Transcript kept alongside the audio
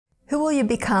Who will you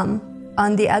become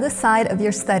on the other side of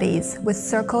your studies with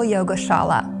Circle Yoga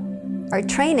Shala? Our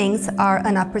trainings are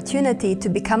an opportunity to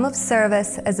become of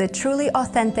service as a truly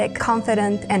authentic,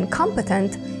 confident, and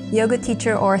competent yoga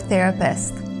teacher or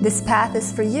therapist. This path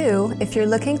is for you if you're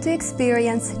looking to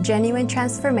experience genuine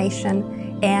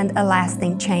transformation and a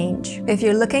lasting change. If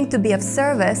you're looking to be of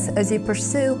service as you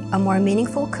pursue a more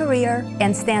meaningful career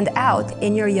and stand out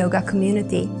in your yoga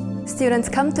community. Students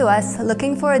come to us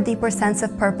looking for a deeper sense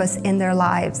of purpose in their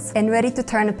lives and ready to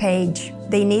turn a page.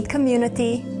 They need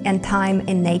community and time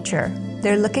in nature.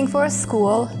 They're looking for a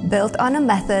school built on a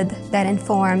method that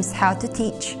informs how to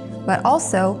teach, but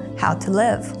also how to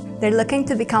live. They're looking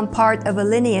to become part of a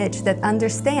lineage that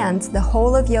understands the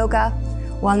whole of yoga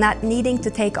while not needing to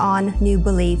take on new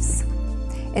beliefs.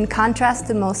 In contrast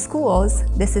to most schools,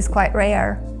 this is quite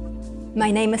rare. My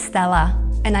name is Stella,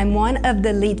 and I'm one of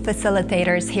the lead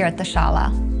facilitators here at the Shala.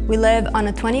 We live on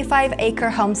a 25-acre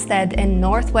homestead in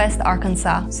northwest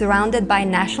Arkansas, surrounded by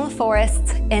national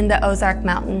forests in the Ozark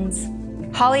Mountains.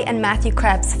 Holly and Matthew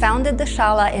Krebs founded the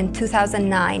Shala in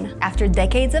 2009 after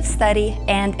decades of study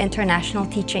and international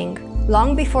teaching.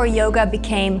 Long before yoga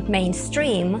became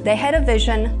mainstream, they had a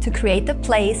vision to create a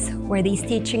place where these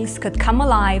teachings could come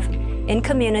alive in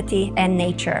community and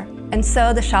nature. And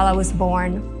so the Shala was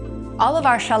born. All of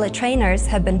our Shala trainers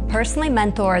have been personally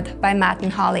mentored by Matt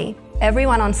and Holly.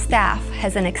 Everyone on staff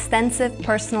has an extensive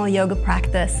personal yoga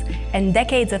practice and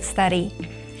decades of study.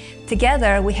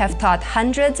 Together, we have taught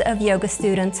hundreds of yoga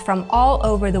students from all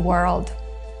over the world.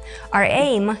 Our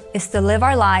aim is to live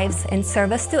our lives in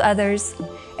service to others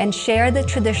and share the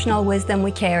traditional wisdom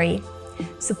we carry,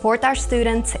 support our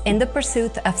students in the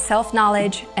pursuit of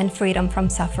self-knowledge and freedom from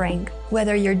suffering.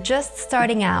 Whether you're just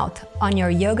starting out on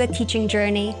your yoga teaching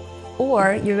journey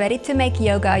or you're ready to make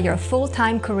yoga your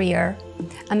full-time career,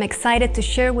 I'm excited to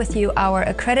share with you our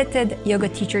accredited yoga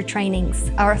teacher trainings.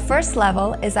 Our first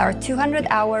level is our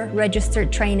 200-hour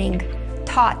registered training,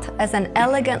 taught as an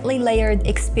elegantly layered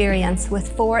experience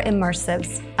with 4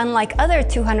 immersives. Unlike other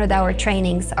 200-hour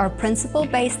trainings, our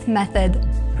principle-based method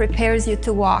prepares you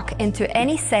to walk into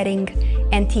any setting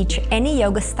and teach any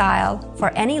yoga style for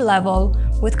any level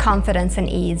with confidence and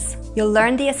ease. You'll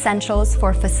learn the essentials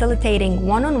for facilitating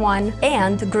one-on-one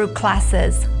and group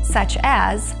classes, such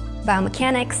as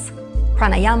biomechanics,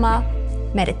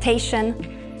 pranayama,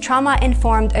 meditation,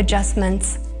 trauma-informed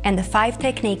adjustments, and the 5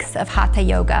 techniques of Hatha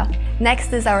Yoga.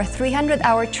 Next is our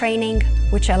 300-hour training,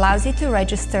 which allows you to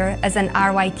register as an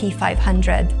RYT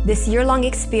 500. This year-long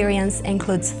experience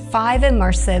includes 5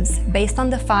 immersives based on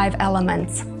the 5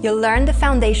 elements. You'll learn the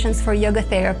foundations for yoga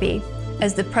therapy,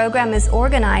 as the program is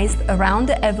organized around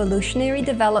the evolutionary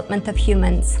development of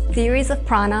humans, theories of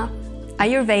prana,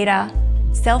 Ayurveda,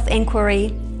 self-inquiry,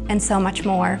 and so much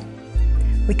more.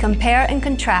 We compare and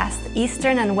contrast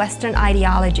Eastern and Western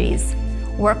ideologies,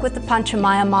 work with the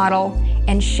Panchamaya model,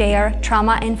 and share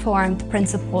trauma-informed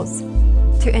principles.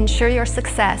 To ensure your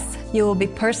success, you will be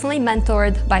personally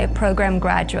mentored by a program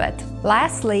graduate.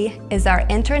 Lastly is our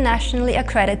internationally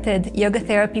accredited yoga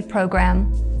therapy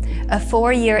program, a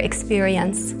 4-year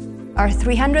experience. Our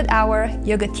 300-hour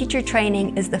yoga teacher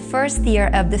training is the first year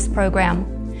of this program,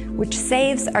 which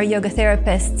saves our yoga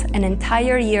therapists an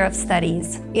entire year of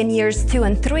studies. In years 2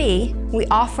 and 3, we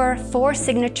offer 4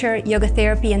 signature yoga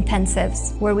therapy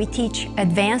intensives, where we teach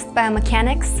advanced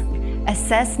biomechanics,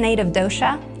 assess native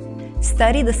dosha,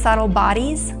 study the subtle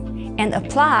bodies, and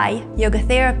apply yoga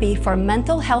therapy for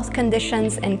mental health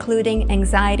conditions including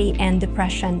anxiety and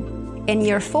depression. In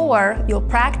year 4, you'll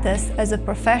practice as a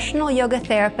professional yoga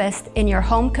therapist in your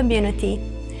home community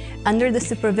under the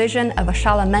supervision of a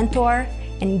Shala mentor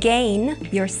and gain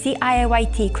your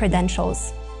C-IAYT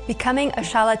credentials. Becoming a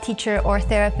Shala teacher or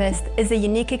therapist is a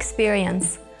unique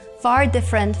experience, far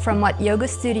different from what yoga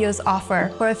studios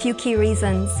offer for a few key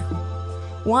reasons.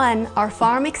 1, our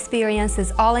farm experience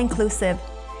is all-inclusive,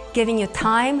 giving you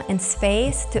time and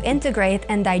space to integrate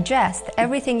and digest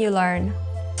everything you learn.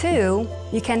 2,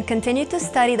 you can continue to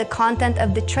study the content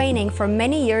of the training for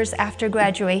many years after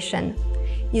graduation,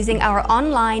 using our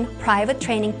online private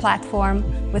training platform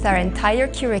with our entire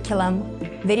curriculum,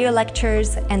 video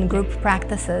lectures, and group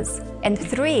practices. And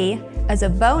 3, as a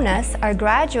bonus, our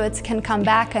graduates can come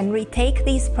back and retake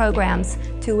these programs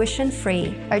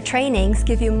tuition-free. Our trainings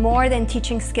give you more than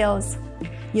teaching skills.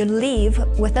 You leave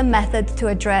with a method to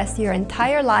address your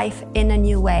entire life in a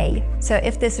new way. So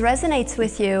if this resonates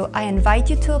with you, I invite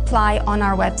you to apply on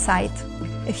our website.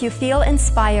 If you feel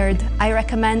inspired, I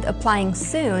recommend applying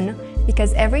soon,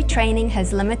 because every training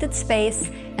has limited space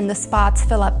and the spots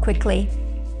fill up quickly.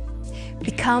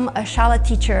 Become a Shala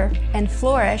teacher and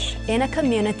flourish in a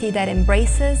community that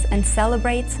embraces and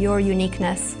celebrates your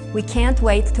uniqueness. We can't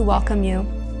wait to welcome you.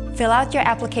 Fill out your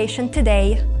application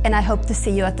today, and I hope to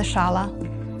see you at the Shala.